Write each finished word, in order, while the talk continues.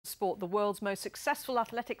sport, the world's most successful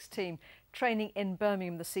athletics team training in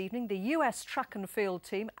Birmingham this evening. The US track and field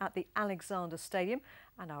team at the Alexander Stadium.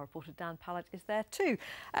 And our reporter Dan Pallett is there too.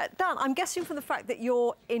 Dan, I'm guessing from the fact that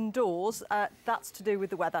you're indoors, that's to do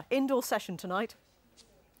with the weather. Indoor session tonight.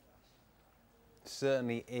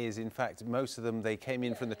 Certainly is. In fact, most of them, they came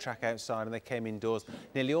in from the track outside and they came indoors.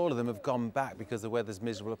 Nearly all of them have gone back because the weather's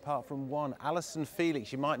miserable, apart from one, Alison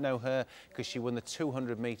Felix. You might know her because she won the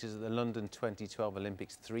 200 metres at the London 2012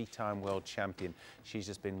 Olympics, three-time world champion. She's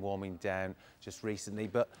just been warming down just recently.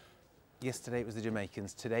 But yesterday it was the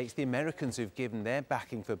Jamaicans. Today it's the Americans who've given their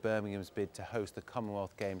backing for Birmingham's bid to host the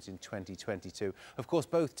Commonwealth Games in 2022. Of course,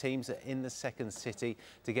 both teams are in the second city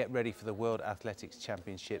to get ready for the World Athletics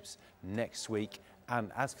Championships next week.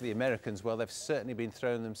 And as for the Americans, well, they've certainly been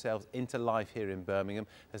throwing themselves into life here in Birmingham,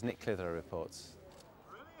 as Nick Clitheroe reports.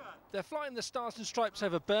 They're flying the stars and stripes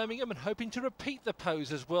over Birmingham and hoping to repeat the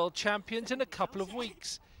pose as world champions in a couple of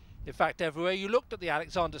weeks. In fact, everywhere you looked at the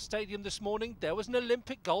Alexander Stadium this morning, there was an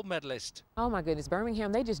Olympic gold medalist. Oh my goodness,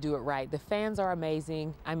 Birmingham, they just do it right. The fans are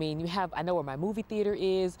amazing. I mean, I know where my movie theater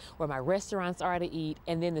is, where my restaurants are to eat,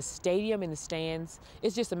 and then the stadium and the stands.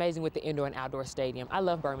 It's just amazing with the indoor and outdoor stadium. I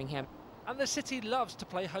love Birmingham. And the city loves to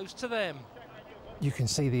play host to them. You can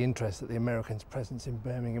see the interest that the Americans' presence in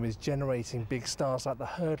Birmingham is generating. Big stars like the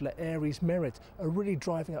hurdler Aries Merritt are really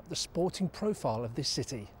driving up the sporting profile of this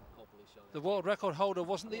city. The world record holder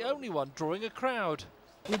wasn't the only one drawing a crowd.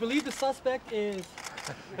 We believe the suspect is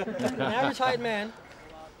an average height man.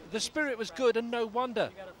 The spirit was good, and no wonder.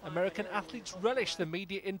 American athletes relish the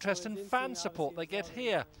media interest and fan support they get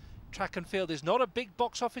here. Track and field is not a big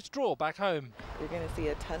box office draw back home. You're going to see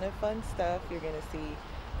a ton of fun stuff. You're going to see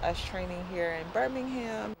us training here in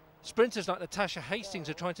Birmingham. Sprinters like Natasha Hastings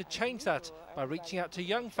are trying to change that by reaching out to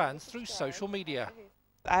young fans through social media.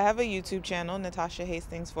 I have a YouTube channel, Natasha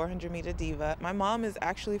Hastings 400 Meter Diva. My mom is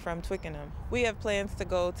actually from Twickenham. We have plans to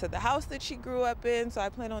go to the house that she grew up in, so I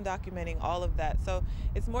plan on documenting all of that. So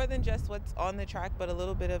it's more than just what's on the track, but a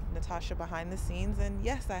little bit of Natasha behind the scenes. And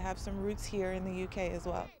yes, I have some roots here in the UK as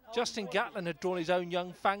well. Justin Gatlin had drawn his own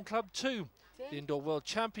young fan club too. The Indoor World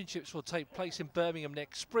Championships will take place in Birmingham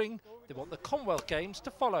next spring. They want the Commonwealth Games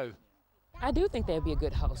to follow. I do think they'd be a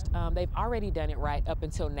good host. They've already done it right up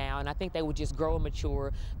until now, and I think they would just grow and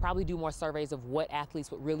mature, probably do more surveys of what athletes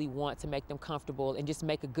would really want to make them comfortable and just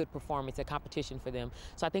make a good performance, a competition for them.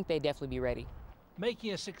 So I think they'd definitely be ready.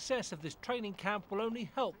 Making a success of this training camp will only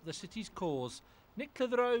help the city's cause. Nick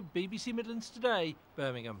Clitheroe, BBC Midlands Today,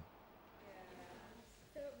 Birmingham.